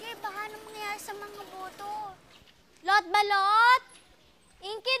 O sige, baka anong mangyayari sa mga boto. Lot Balot!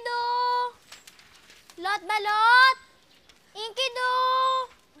 Inky Do! Lot Balot! Inky Do!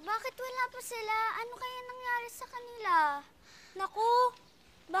 Bakit wala pa sila? Ano kaya nangyari sa kanila? Naku,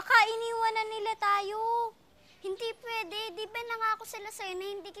 baka iniwan na nila tayo. Hindi pwede. Di ba nangako sila sa'yo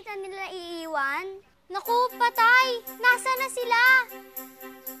na hindi kita nila iiwan? Naku, patay! Nasaan na sila?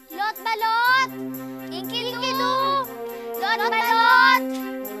 Lot Balot! Inky Do! Lot Balot!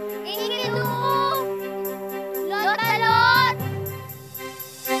 Inky Do! Lot Balot!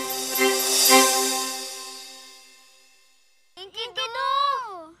 Inky Do!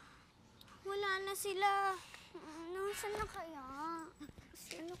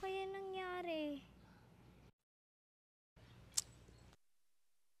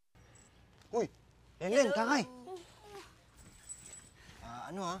 Uy, Ellen, Kakay.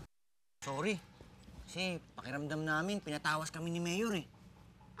 Sorry. Kasi pakiramdam namin, pinatawas kami ni Mayor eh.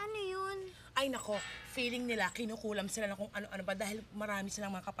 Ano yun? Ay nako, feeling nila kinukulam sila na kung ano-ano ba dahil marami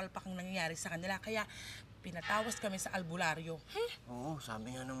silang mga kapalpakang nangyayari sa kanila. Kaya pinatawas kami sa albularyo. Oo,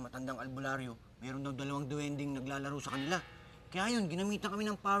 sabi nga ng matandang albularyo, mayroon daw 2 duwending naglalaro sa kanila. Kaya yun, ginamitan kami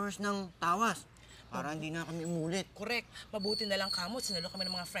ng powers ng tawas. Para hindi na kami umulit. Correct. Mabuti na lang kamo, sinalo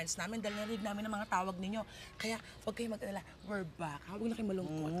kami ng mga friends namin dahil narinig namin ang mga tawag ninyo. Kaya huwag kayong mag-alala, we're back. Huwag na kayong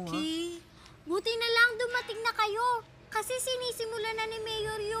malungkot. Buti na lang dumating na kayo. Kasi sinisimulan na ni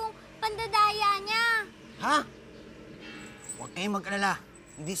Mayor yung pandadaya niya. Ha? Huwag kayong mag-alala.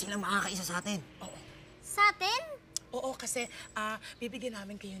 Hindi sila makakaisa sa atin. Sa atin? Oo, kasi bibigyan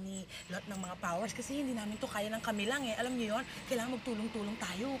namin kayo ni lot ng mga powers kasi hindi namin to kaya ng kami lang eh. Alam niyo yon, kailangan magtulong-tulong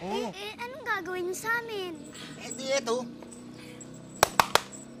tayo. Anong gagawin niyo sa amin? Di eto.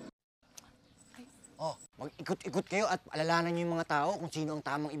 Mag-ikot-ikot kayo at alalahanan niyo yung mga tao kung sino ang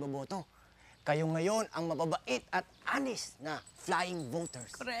tamang iboboto. Kayo ngayon ang mababait at honest na flying voters.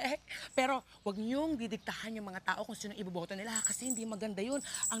 Correct. Pero huwag niyong didiktahan yung mga tao kung sino iboboto nila kasi hindi maganda yun.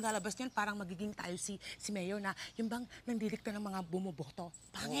 Ang lalabas niyan parang magiging tayo si Mayor na yung bang nandidikta ng mga bumoboto.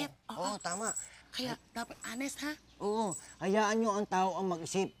 Pangit. Oo, tama. Kaya dapat honest, ha? Oo, hayaan niyo ang tao ang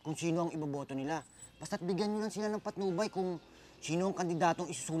mag-isip kung sino ang iboboto nila. Basta't bigyan niyo lang sila ng patnubay kung sino ang kandidatong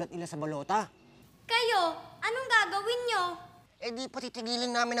isusulat nila sa balota. Kayo, anong gagawin niyo? Di patitigilin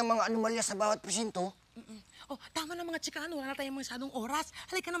namin ang mga anomalya sa bawat presinto. Tama na mga chikano, wala na tayong masyadong oras.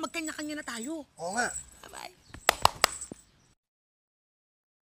 Halika na, magkanya-kanya na tayo. Oo nga. Bye-bye.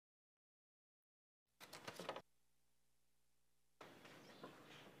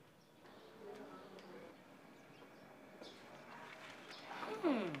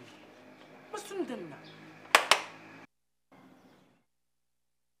 Masundan na.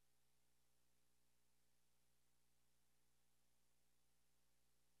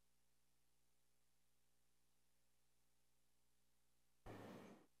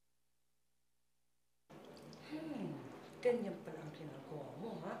 Ganyan pala ang ginagawa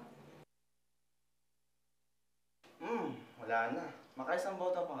mo, ha? Wala na. Makaisang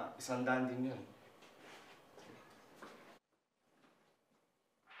bota pa nga. 100 din yun.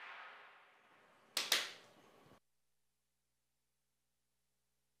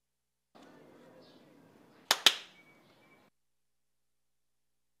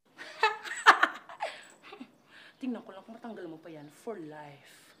 Tingnan ko lang kung matanggal mo pa yan for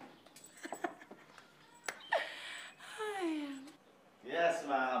life. Yes,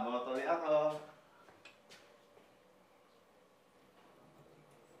 makaboto rin ako.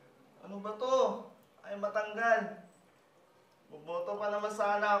 Ano ba to? Ay matanggal. Buboto pa naman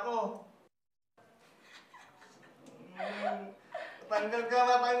sana ako. Matanggal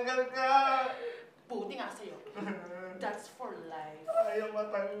ka! Buti nga sa'yo. That's for life. Ayaw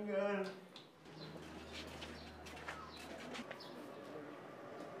matanggal.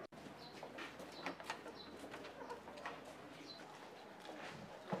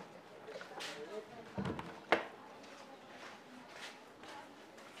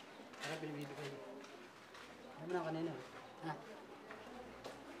 Binibigay. Ano mo na kanina? Ha?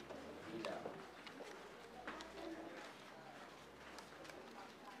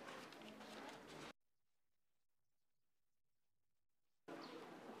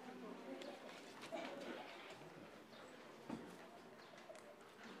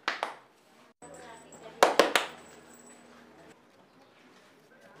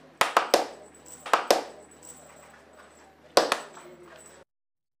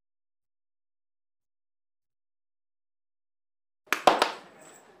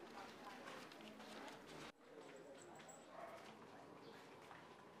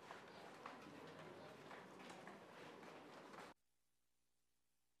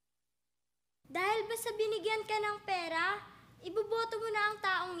 Dahil ba sa binigyan ka ng pera, iboboto mo na ang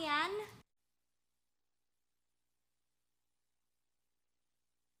taong yan?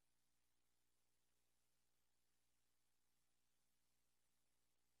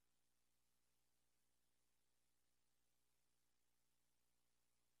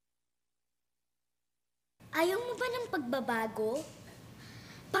 Ayaw mo ba ng pagbabago?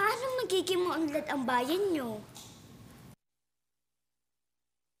 Paano magiging maunlad ang bayan nyo?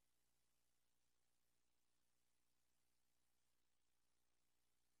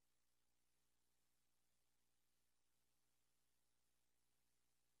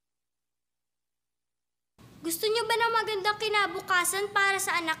 Gusto niyo ba ng magandang kinabukasan para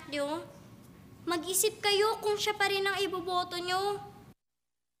sa anak niyo? Mag-isip kayo kung siya pa rin ang iboboto niyo.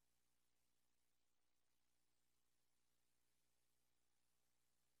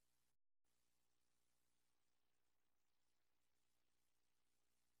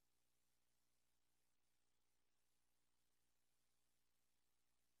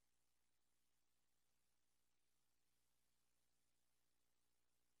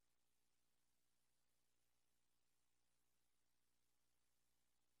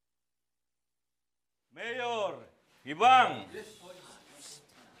 Mayor, Hibang!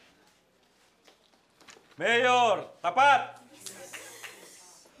 Mayor, tapat!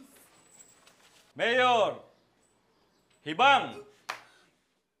 Mayor, Hibang!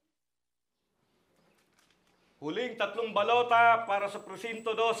 Huling 3 balota para sa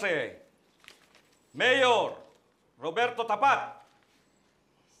Presinto 12. Mayor, Roberto Tapat.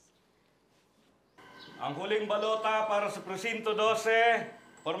 Ang huling balota para sa Presinto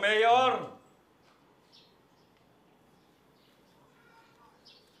 12 for Mayor,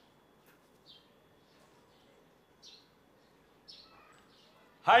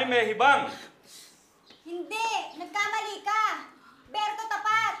 Jaime Hibang. Hindi! Nagkamali ka! Berto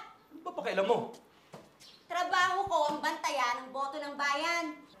Tapat! Ano ba pakialam mo? Trabaho ko ang bantayan ng boto ng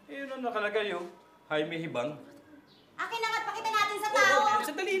bayan. Eh, yun ang nakalagay, oh. Jaime Hibang. Akin na nga't pakita natin sa tao.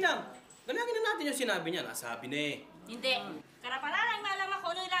 Sandali lang. Galangin na natin yung sinabi niya. Nasabi na eh. Hindi. Karapalan ang malaman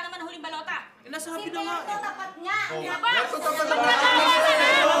ko ano nila naman ang huling balota. Nasabi Si na nga. Berto Tapat nga! Berto Tapat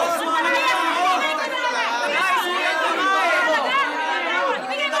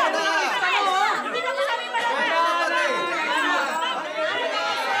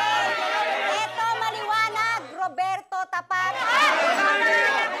Eto, maliwanag! Roberto Tapat!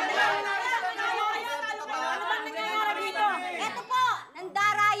 Eto po,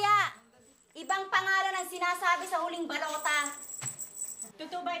 nandaraya! Ibang pangalan ang sinasabi sa huling balota.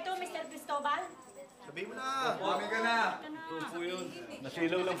 Totoo ba ito, Mr. Cristobal? Sabihin mo na. Mami ka na. Ito po yun.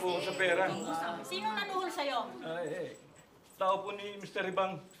 Nasilaw lang po ako sa pera. Sinong nanuhol sa'yo? Ay, tao po ni Mr.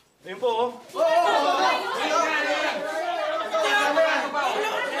 Hibang. Ayun po, oh.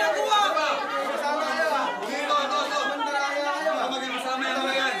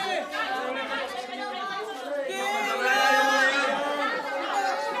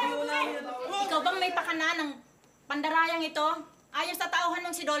 Ikaw bang may pakana ng pandarayang ito? Ayos sa tauhan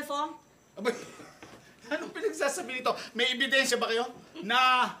ng si Dolfo? Abay, anong pinagsasabi nito? May ebidensya ba kayo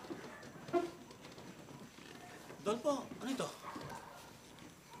na... Dolpo, ano ito?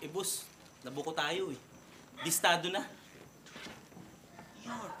 Eh, boss, nabuko tayo eh. Listado na.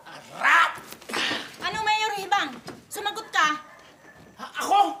 Rap! Ano, Mayor Hibang? Sumagot ka?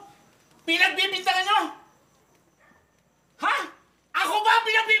 Ako? Pinagbibintangan nyo? Ha? Ako ba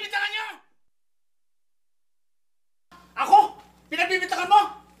pinagbibintangan nyo? Ako? Pinagbibintangan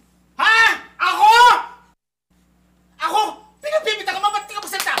mo? Ha? Ako? Ako? Pinagbibintangan mo? Ba't di ka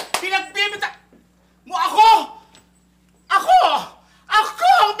magsalita? Pinagbibintangan mo ako? Ako? Ako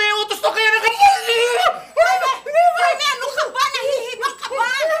ang may utos to kaya na Jaime, ano ka ba? Nahihibang ka ba?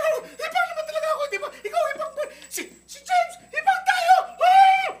 Hibang naman talaga ako, di ba? Ikaw hibang ba? Si James, hibang tayo!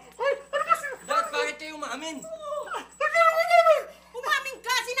 Bakit kayo umaamin? Umamin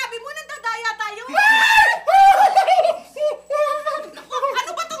ka! Sinabi mo nandadaya tayo! Naku,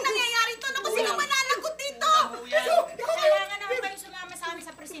 ano ba itong nangyayari to? Naku, sino mananagot dito? Kailangan naman kayo sumama sa amin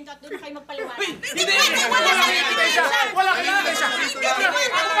sa presinto at doon na kayo magpaliwanag. Hindi pwede! Wala kang ebidensya! Wala kang ebidensya!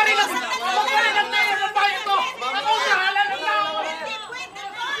 Ako pa rin ang mayor ng bayan to! Ako ang bahala ng tao!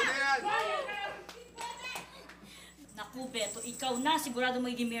 Naku, Beto, ikaw na. Sigurado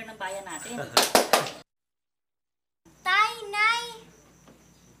magiging mayor ng bayan natin. Tay, Nay!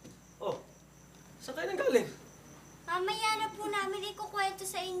 Oh, saan kayo nanggaling? Mamaya na po namin ikukwento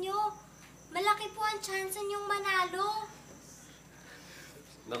sa inyo. Malaki po ang chance niyong manalo.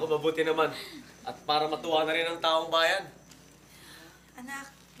 Naku, mabuti naman. At para matuwa na rin ang taong bayan.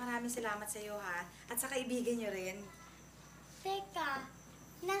 Anak, maraming salamat sa iyo ha. At sa kaibigan niyo rin. Teka,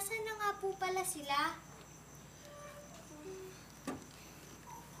 nasaan na nga po pala sila?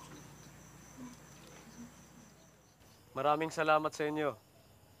 Maraming salamat sa inyo.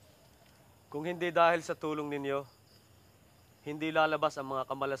 Kung hindi dahil sa tulong ninyo, hindi lalabas ang mga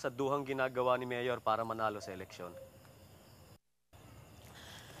kamalasaduhang ginagawa ni Mayor para manalo sa eleksyon.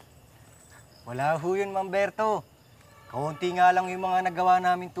 Wala ho yun, Ma'am Berto. Kaunti nga lang yung mga nagawa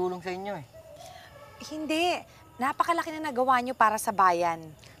namin tulong sa inyo eh. Hindi. Napakalaki na nagawa niyo para sa bayan.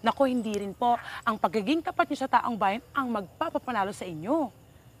 Naku, hindi rin po. Ang pagiging tapat niyo sa taong bayan ang magpapapanalo sa inyo.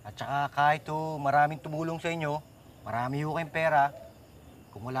 At saka kahit maraming tumulong sa inyo, marami ho kayong pera,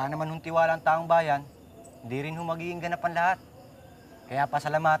 kung wala naman hong tiwala ang taong bayan, hindi rin ho magiging ganap ang lahat. Kaya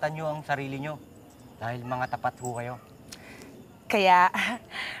pasalamatan nyo ang sarili nyo dahil mga tapat ho kayo. Kaya,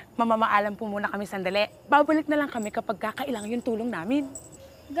 mamamaalam po muna kami sandali. Babalik na lang kami kapag kakailangan yung tulong namin.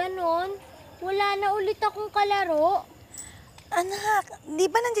 Ganon? Wala na ulit akong kalaro. Anak, di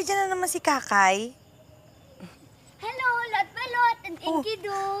ba nandiyan na naman si Kakay? Hello, Lot Balot and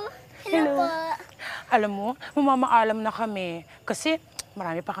Inkido. Hello po. Alam mo, mamamaalam na kami. Kasi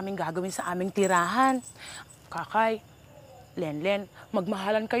marami pa kaming gagawin sa aming tirahan. Kakay, Lenlen,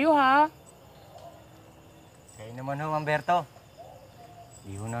 magmahalan kayo ha. Ay naman ho, Humberto.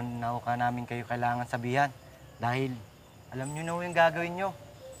 Di ho na ka namin kayo kailangan sabihan. Dahil alam nyo na ho yung gagawin nyo.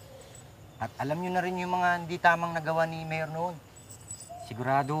 At alam nyo na rin yung mga hindi tamang nagawa ni Mayor noon.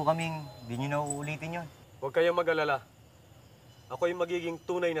 Sigurado ho kaming di nyo na uulitin yun. Huwag kayong mag-alala. Ako'y magiging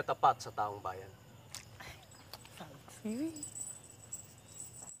tunay na tapat sa taong bayan.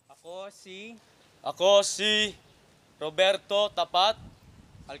 Ako si Roberto Tapat,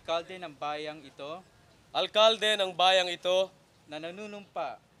 alkalde ng bayang ito, alkalde ng bayang ito, na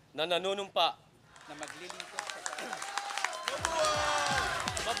nanunumpa na maglilingkod sa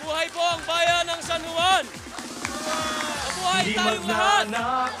Mabuhay po ang bayan ng San Juan! Mabuhay tayong lahat!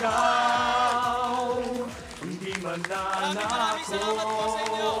 Hindi magnanakaw,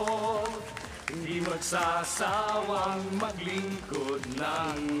 hindi magsasawang maglingkod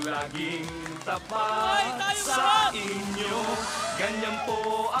ng laging tapat sa inyo. Ganyan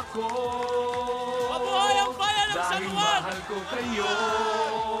po ako. Mabuhay ang bayan ng San Juan! Dahil mahal ko kayo.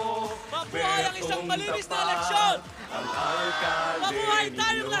 Mabuhay ang isang malinis na eleksyon! Ang alkalde Mabuhay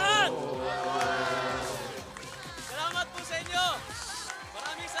tayong ninyo. lahat! Salamat po sa inyo!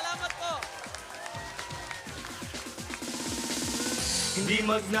 Maraming salamat po! Hindi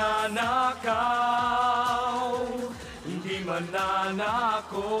magnanakaw, hindi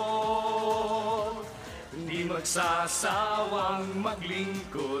mananakot, hindi magsasawang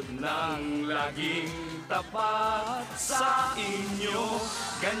maglingkod ng laging tapat sa inyo.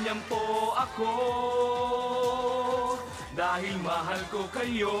 Ganyan po ako, dahil mahal ko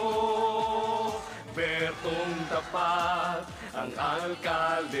kayo. Bertong Tapat, ang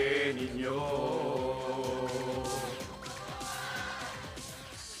alkalde ninyo.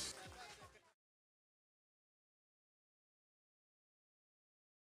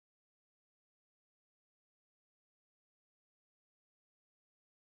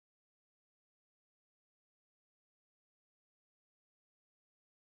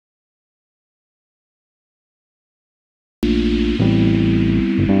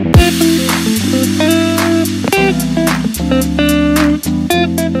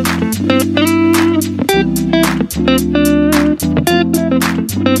 Thank you.